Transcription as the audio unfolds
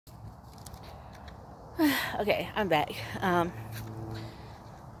Okay, I'm back.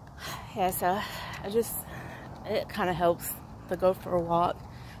 Yeah, so it kind of helps to go for a walk,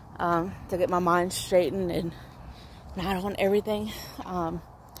 to get my mind straightened and not on everything.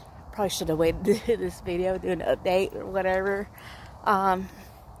 Probably should have waited to do this video, do an update or whatever.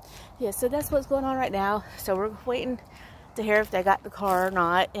 Yeah, so that's what's going on right now. So we're waiting to hear if they got the car or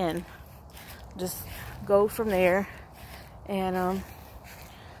not, and just go from there. And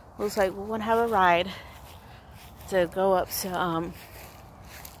looks like we're gonna have a ride to go up to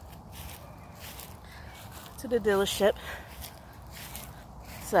the dealership.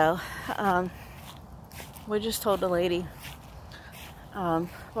 So we just told the lady, well,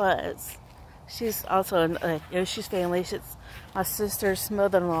 she's also she's family. She's my sister's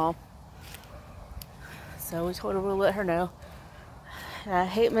mother-in-law. So we told her we'll let her know. And I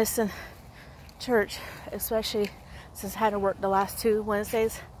hate missing church, especially since I had to work the last 2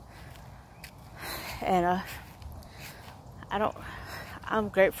 Wednesdays. And I'm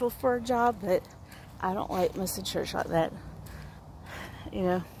grateful for a job, but I don't like missing church like that, you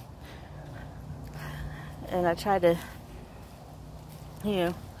know. And I try to,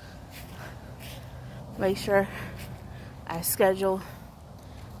 make sure I schedule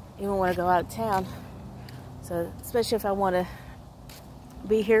even when I go out of town. So especially if I want to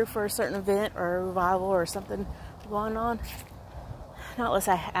be here for a certain event or a revival or something going on, not unless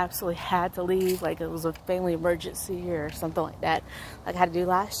I absolutely had to leave, like it was a family emergency or something like that, like I had to do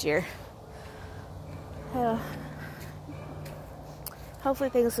last year. Hopefully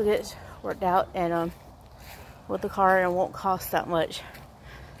things will get worked out, and with the car, it won't cost that much.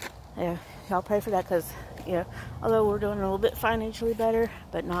 Yeah, y'all pray for that, because although we're doing a little bit financially better,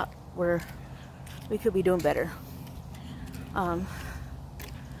 but not where we could be doing better.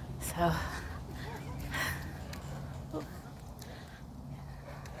 So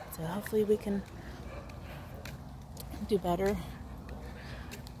hopefully we can do better.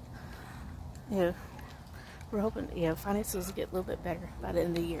 We're hoping, finances will get a little bit better by the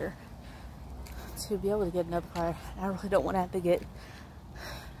end of the year to be able to get another car. I really don't want to have to get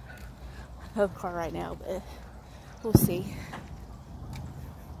another car right now, but we'll see.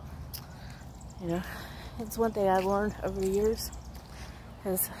 It's one thing I've learned over the years,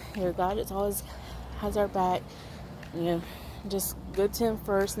 because God is always has our back. Just go to Him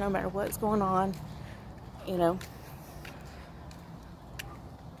first, no matter what's going on. He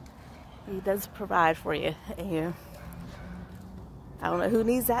does provide for you. I don't know who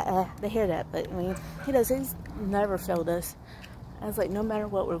needs that to hear that, but He does. He's never failed us. I was like, no matter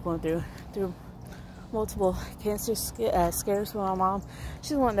what we're going through multiple cancer scares from my mom.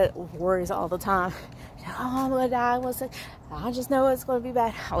 She's the one that worries all the time. She's like, oh, I'm gonna die. I just know it's gonna be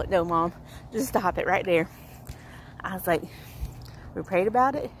bad. I'm like, no, Mom, just stop it right there. I was like, we prayed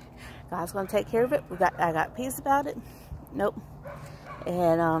about it. God's gonna take care of it. I got peace about it. Nope.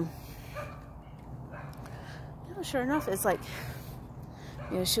 And sure enough, it's like,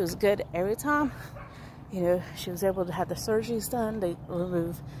 she was good every time. She was able to have the surgeries done. They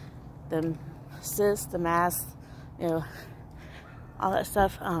remove the cysts, the mass, all that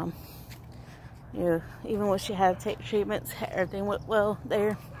stuff. Even when she had to take treatments, everything went well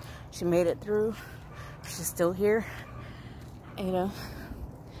there. She made it through. She's still here. You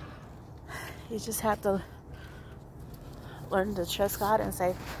just have to learn to trust God and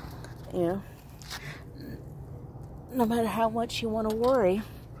say, no matter how much you want to worry,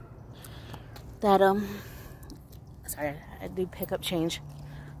 that sorry, I do pick up change,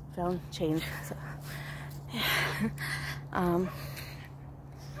 found change. So,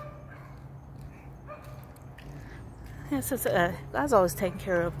 yeah. God's always taking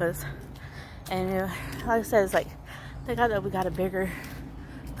care of us, and like I said, it's like, thank God that we got a bigger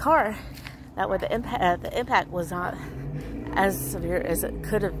car. That way, the impact was not as severe as it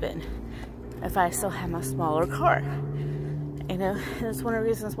could have been if I still had my smaller car. And that's one of the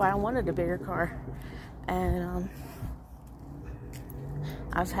reasons why I wanted a bigger car. And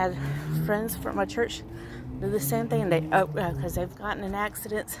I've had friends from my church do the same thing. They because they've gotten in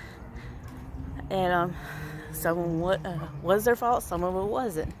accidents, and some of them was their fault, some of it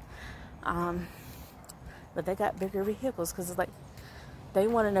wasn't. But they got bigger vehicles because it's like they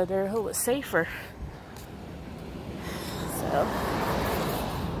want to know their who was safer. So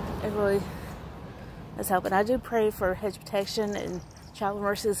it really is helping. I do pray for hedge protection and travel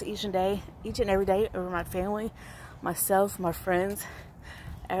mercies each and every day over my family, myself, my friends.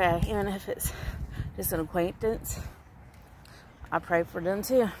 Even if it's just an acquaintance, I pray for them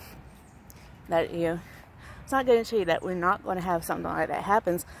too. That it's not guaranteed that we're not going to have something like that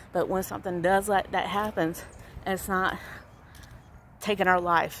happens, but when something does like that happens, it's not taking our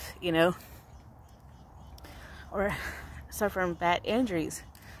life, or suffering bad injuries,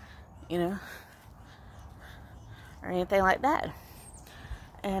 you know, or anything like that.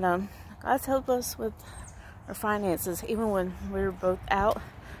 And God's helped us with our finances, even when we were both out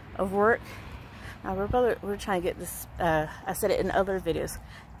of work. Now we're trying to get this, I said it in other videos,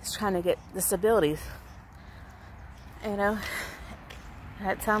 he's trying to get disabilities. You know,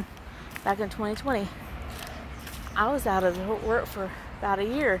 that time back in 2020, I was out of work for about a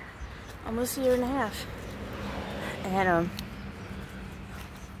year, almost a year and a half. And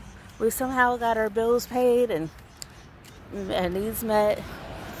we somehow got our bills paid and needs met,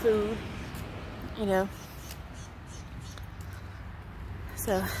 food, you know.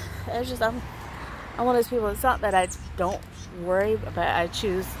 So it's just, I'm one of those people. It's not that I don't worry, but I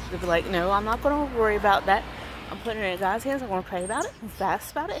choose to be like, no, I'm not going to worry about that. I'm putting it in God's hands. I'm going to pray about it and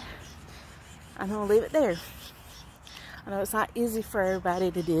fast about it. I'm going to leave it there. I know it's not easy for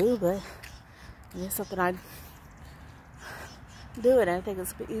everybody to do, but it's something I do it. And I think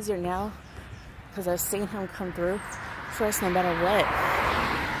it's a bit easier now because I've seen him come through for us no matter what.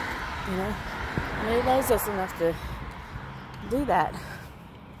 You know, and he loves us enough to do that.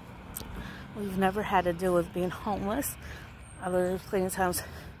 We've never had to deal with being homeless. There's plenty of times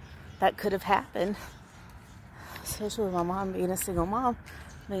that could have happened, especially with my mom being a single mom.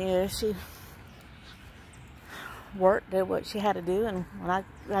 But, you know, she worked, did what she had to do, and when I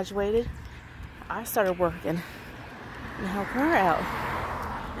graduated, I started working and helping her out.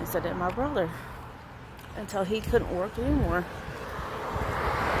 And so did my brother, until he couldn't work anymore.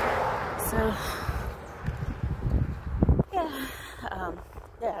 So, yeah,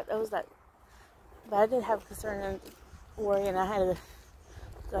 that was that. But I did have concern and worry, and I had to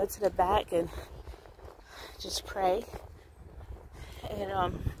go to the back and just pray and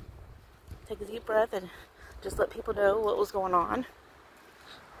take a deep breath and just let people know what was going on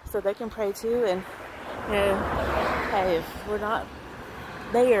so they can pray too. And, you know, hey, if we're not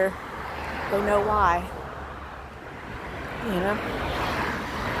there, they know why, you know.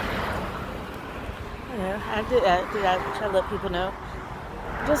 I did I try to let people know.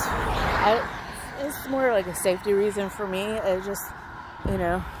 Just, it's more like a safety reason for me. It's just, you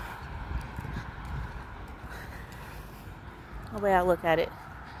know, the way I look at it.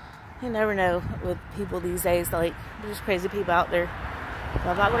 You never know with people these days. Like, there's crazy people out there. But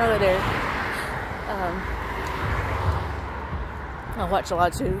I'm not going to go there. I watch a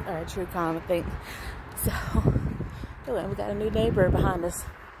lot of true crime, I think. So, anyway, we got a new neighbor behind us.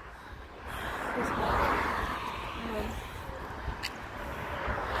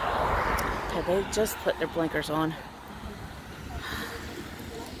 Okay, they just put their blinkers on.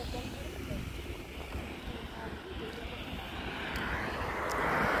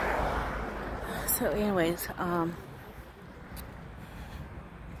 So anyways, what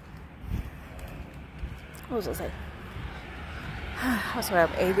was I saying? I swear I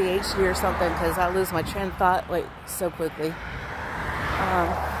have ADHD or something because I lose my train of thought like so quickly.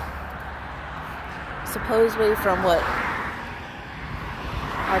 Supposedly from what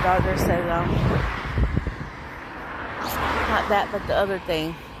our doctor said, not that, but the other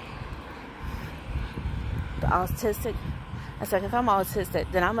thing. The autistic. I said, if I'm autistic,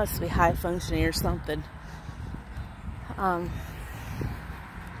 then I must be high functioning or something. So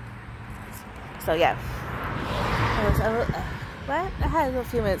yeah. But I had a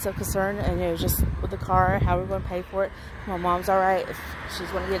few minutes of concern, and it was just with the car, how we're going to pay for it. My mom's alright if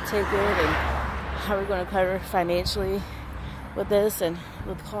she's going to get a ticket, and how we're going to cover financially with this and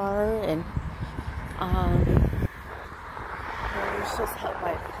with the car. And we're supposed to help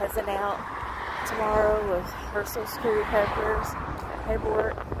my cousin out tomorrow with her Social Security paperwork.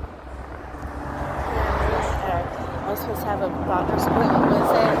 I was supposed to have a doctor's appointment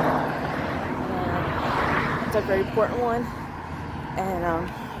Wednesday. It's a very important one. And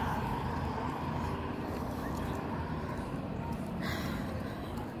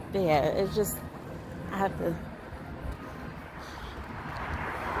but yeah, it's just, I have to do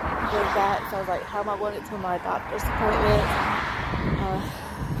that. So I was like, how am I going to get to my doctor's appointment?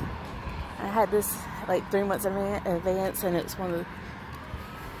 I had this like 3 months in advance, and it's one of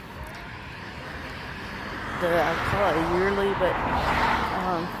I call it a yearly, but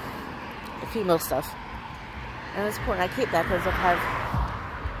the female stuff. And it's important I keep that because I've had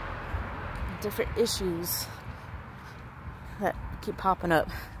different issues that keep popping up.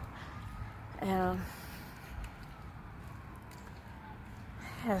 And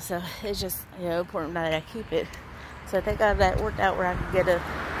yeah, so it's just, you know, important that I keep it. So I think I have that worked out where I can get a,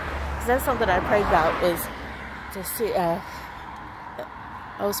 because that's something I prayed about, is to see, I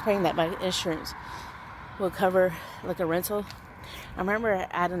was praying that my insurance will cover like a rental I remember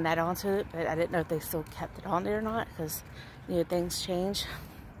adding that onto it, but I didn't know if they still kept it on there or not, because, you know, things change,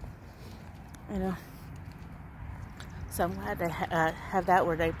 you know. So I'm glad to have that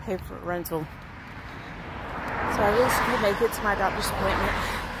where they pay for rental. So I recently make it to my doctor's appointment,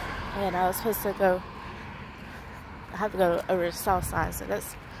 and I was supposed to go, I have to go over to the south side, so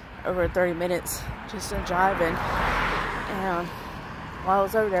that's over 30 minutes just in driving. And while I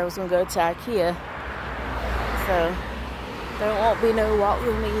was over there, I was going to go to IKEA. So there won't be no walk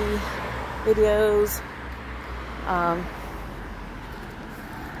with me videos.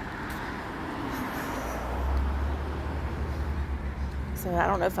 So I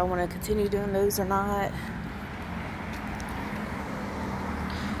don't know if I want to continue doing those or not.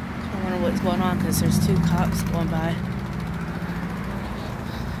 I wonder what's going on, because there's 2 cops going by.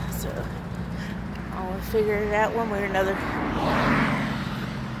 So I'll figure it out one way or another.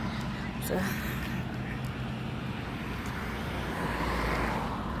 So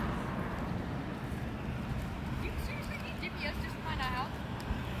You seriously need GPS just to find our house?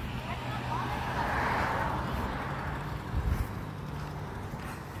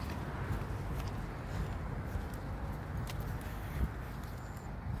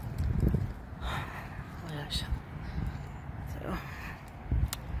 gosh. So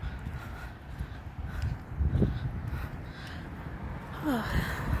I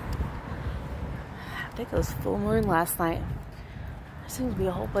think it was full moon last night. There seems to be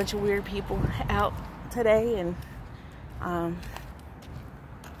a whole bunch of weird people out today, and there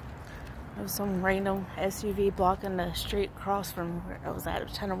was some random SUV blocking the street across from where I was at. I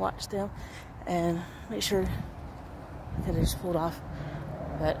was trying to watch them and make sure I could have just pulled off,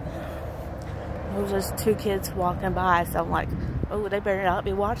 but there was just 2 kids walking by, so I'm like, oh, they better not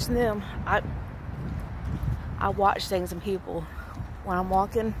be watching them. I watch things and people when I'm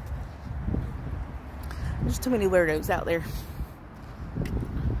walking. There's too many weirdos out there.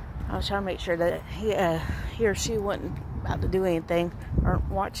 I was trying to make sure that he or she wasn't about to do anything or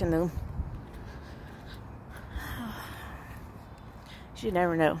watching them. You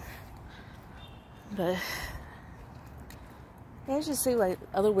never know. But yeah, it just seemed like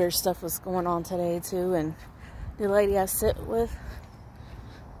other weird stuff was going on today too. And the lady I sit with,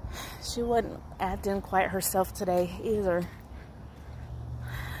 she wasn't acting quite herself today either.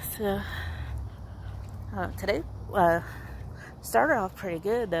 So today started off pretty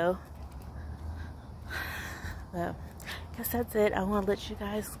good though. But I guess that's it. I want to let you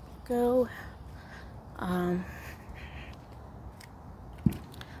guys go. I'm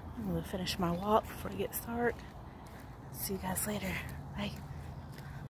going to finish my walk before I get started. See you guys later. Bye.